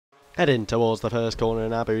Heading towards the first corner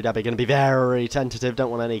in Abu Dhabi. Going to be very tentative. Don't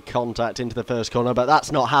want any contact into the first corner, but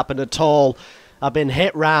that's not happened at all. I've been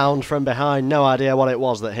hit round from behind. No idea what it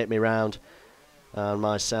was that hit me round. And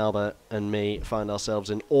my Sauber and me find ourselves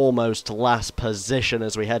in almost last position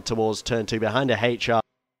as we head towards turn 2 behind a HR.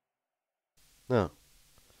 Oh.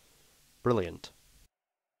 Brilliant.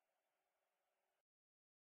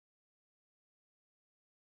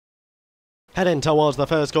 Heading towards the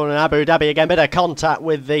first corner in Abu Dhabi again, bit of contact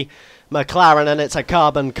with the McLaren, and it's a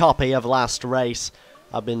carbon copy of last race.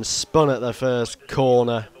 I've been spun at the first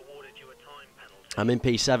corner. I'm in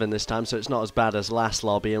P7 this time, so it's not as bad as last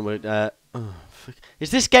lobby. And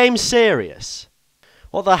is this game serious?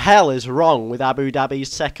 What the hell is wrong with Abu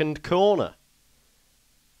Dhabi's second corner?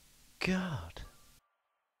 God.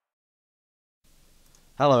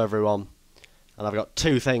 Hello everyone, and I've got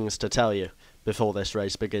two things to tell you before this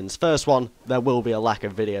race begins. First one, there will be a lack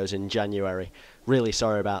of videos in January. Really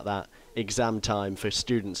sorry about that. Exam time for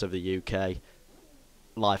students of the UK.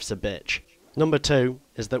 Life's a bitch. Number two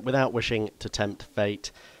is that without wishing to tempt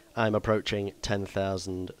fate, I'm approaching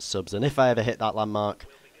 10,000 subs. And if I ever hit that landmark,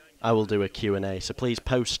 I will do a Q&A. So please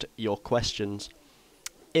post your questions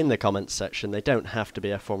in the comments section. They don't have to be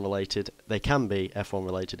F1 related. They can be F1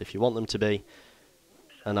 related if you want them to be.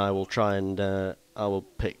 And I will try and I will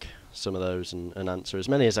pick some of those and answer as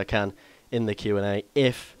many as I can in the Q&A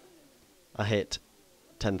if I hit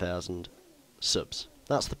 10,000 subs.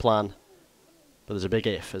 That's the plan, but there's a big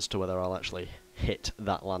if as to whether I'll actually hit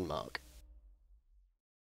that landmark.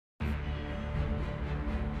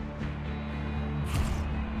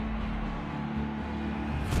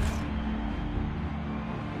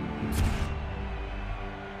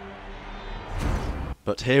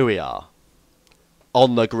 But here we are,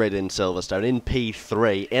 on the grid in Silverstone, in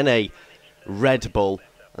P3, in a Red Bull,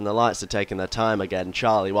 and the lights are taking their time again.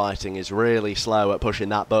 Charlie Whiting is really slow at pushing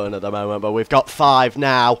that button at the moment, but we've got 5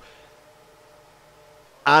 now.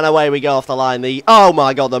 And away we go off the line. Oh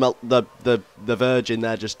my god, the Virgin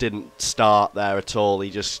there just didn't start there at all.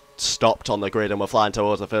 He just stopped on the grid and we're flying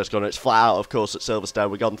towards the first corner. It's flat out, of course, at Silverstone.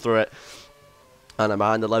 We've gone through it. And I'm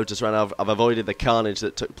behind the Lotus Renault. I've avoided the carnage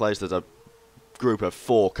that took place. There's a group of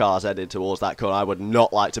 4 cars headed towards that corner. I would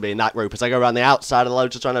not like to be in that group as I go around the outside of the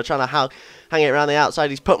Lotus Renault, trying to hang it around the outside.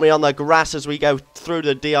 He's put me on the grass as we go through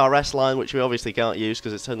the DRS line, which we obviously can't use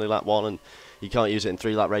because it's only lap 1 and you can't use it in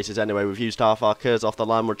 3-lap races anyway. We've used half our curves off the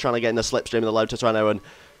line. We're trying to get in the slipstream of the Lotus Renault, and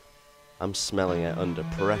I'm smelling it under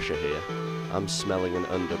pressure here. I'm smelling it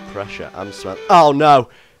under pressure. Oh no!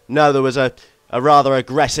 No, there was a rather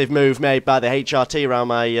aggressive move made by the HRT around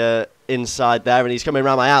my inside there, and he's coming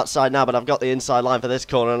around my outside now, but I've got the inside line for this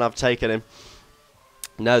corner and I've taken him.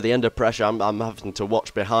 No, the under pressure, I'm having to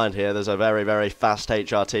watch behind here. There's a very, very fast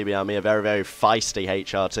HRT behind me, a very, very feisty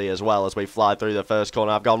HRT as well as we fly through the first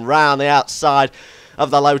corner. I've gone round the outside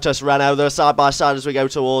of the Lotus Renault. They're side by side as we go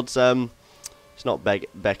towards, it's not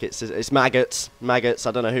Beckett's, it's Maggots. Maggots,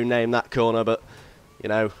 I don't know who named that corner, but, you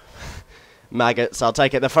know, Maggots, I'll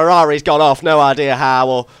take it. The Ferrari's gone off, no idea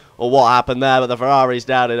how or what happened there, but the Ferrari's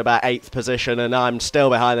down in about 8th position, and I'm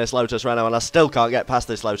still behind this Lotus Renault, and I still can't get past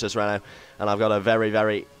this Lotus Renault, and I've got a very,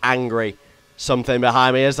 very angry something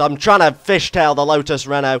behind me as I'm trying to fishtail the Lotus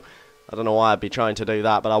Renault. I don't know why I'd be trying to do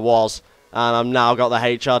that, but I was, and I've now got the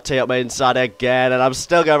HRT up my inside again, and I'm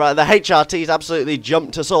still going right. The HRT's absolutely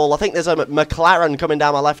jumped us all. I think there's a McLaren coming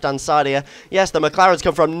down my left-hand side here. Yes, the McLaren's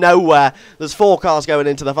come from nowhere. There's 4 cars going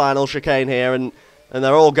into the final chicane here, and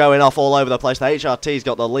they're all going off all over the place. The HRT's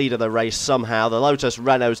got the lead of the race somehow. The Lotus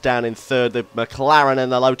Renault's down in 3rd. The McLaren and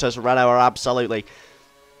the Lotus Renault are absolutely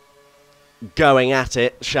going at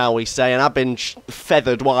it, shall we say. And I've been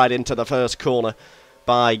feathered wide into the first corner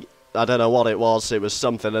by, I don't know what it was. It was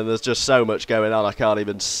something, and there's just so much going on. I can't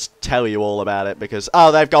even tell you all about it because,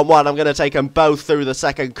 oh, they've gone one. I'm going to take them both through the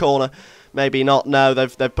second corner. Maybe not. No,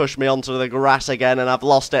 they've pushed me onto the grass again, and I've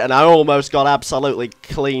lost it. And I almost got absolutely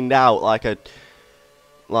cleaned out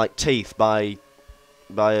like teeth by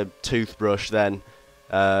a toothbrush then,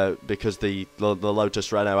 because the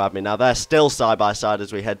Lotus Renault had me. Now they're still side by side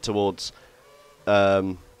as we head towards.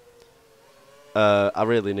 I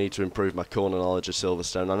really need to improve my corner knowledge of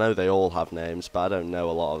Silverstone. I know they all have names, but I don't know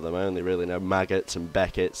a lot of them. I only really know Maggots and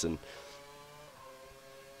Beckett's and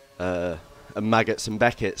Maggots and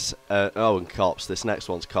Beckett's. Oh, and Cops. This next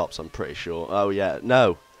one's Cops, I'm pretty sure. Oh yeah,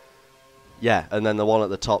 no. Yeah, and then the one at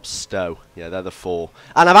the top's Stowe. Yeah, they're the 4.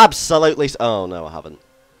 And I've absolutely... Oh, no, I haven't.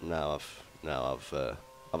 No, I've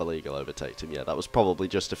I've illegal overtaked him. Yeah, that was probably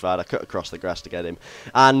justified. I cut across the grass to get him.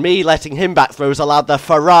 And me letting him back through has allowed the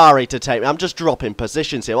Ferrari to take me. I'm just dropping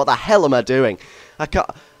positions here. What the hell am I doing?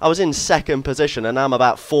 I was in second position and now I'm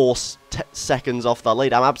about 4 seconds off the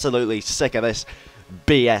lead. I'm absolutely sick of this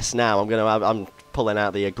BS now. I'm pulling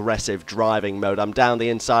out the aggressive driving mode. I'm down the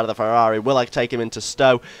inside of the Ferrari. Will I take him into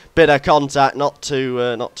Stowe? Bit of contact, not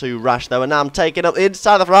too rash though. And now I'm taking up the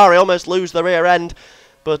inside of the Ferrari. Almost lose the rear end,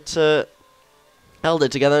 but held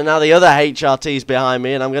it together. Now the other HRT's behind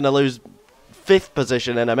me, and I'm going to lose 5th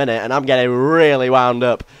position in a minute. And I'm getting really wound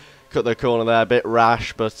up. Cut the corner there, a bit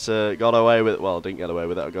rash, but got away with it. Well, didn't get away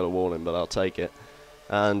with it. I got a warning, but I'll take it.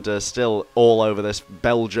 And still all over this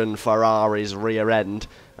Belgian Ferrari's rear end.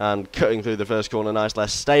 And cutting through the first corner, nice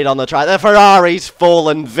left. Stayed on the track. The Ferrari's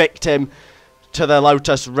fallen victim to the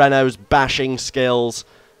Lotus Renault's bashing skills.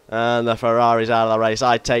 And the Ferrari's out of the race.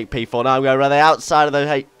 I take P4. Now I'm going around the outside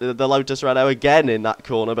of the Lotus Renault again in that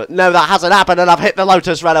corner. But no, that hasn't happened. And I've hit the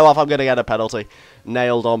Lotus Renault off. I'm going to get a penalty.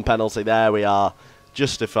 Nailed on penalty. There we are.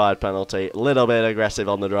 Justified penalty. A little bit aggressive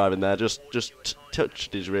on the driving there. Just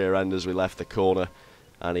touched his rear end as we left the corner.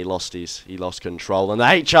 And he lost control. And the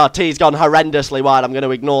HRT's gone horrendously wide. I'm going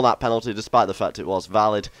to ignore that penalty despite the fact it was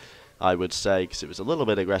valid, I would say, because it was a little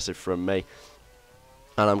bit aggressive from me.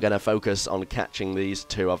 And I'm going to focus on catching these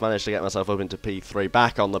two. I've managed to get myself up into P3,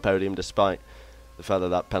 back on the podium, despite the fact that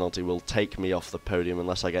that penalty will take me off the podium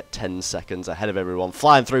unless I get 10 seconds ahead of everyone.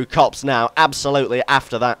 Flying through cops now, absolutely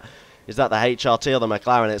after that. Is that the HRT or the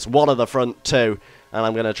McLaren? It's one of the front two. And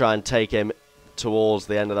I'm going to try and take him towards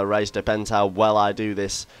the end of the race. Depends how well I do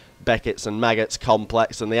this Beckett's and Maggots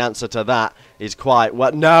complex, and the answer to that is quite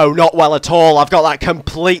well. No, not well at all. I've got that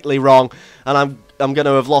completely wrong, and I'm going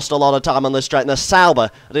to have lost a lot of time on this straight. And the Sauber,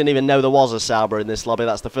 I didn't even know there was a Sauber in this lobby.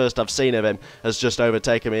 That's the first I've seen of him. Has just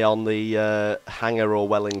overtaken me on the Hangar or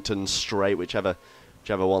Wellington straight, whichever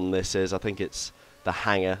one this is. I think it's the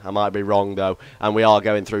Hangar. I might be wrong though. And we are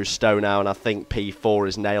going through Stowe now, and I think P4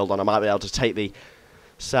 is nailed on. I might be able to take the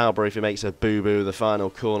Sauber if he makes a boo-boo the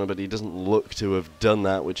final corner, but he doesn't look to have done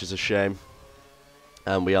that, which is a shame.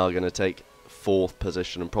 And we are going to take 4th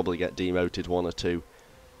position and probably get demoted 1 or 2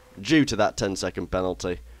 due to that 10-second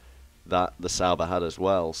penalty that the Sauber had as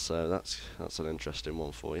well. So that's an interesting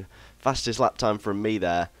one for you. Fastest lap time from me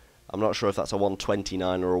there. I'm not sure if that's a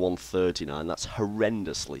 1:29 or a 1:39. That's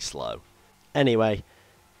horrendously slow. Anyway,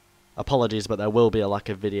 apologies, but there will be a lack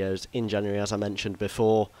of videos in January, as I mentioned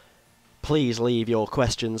before. Please leave your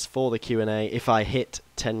questions for the Q&A if I hit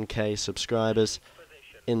 10k subscribers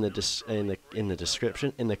in the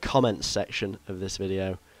description, in the comments section of this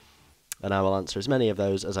video, and I will answer as many of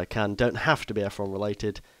those as I can. Don't have to be F1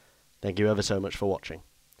 related. Thank you ever so much for watching.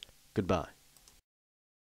 Goodbye.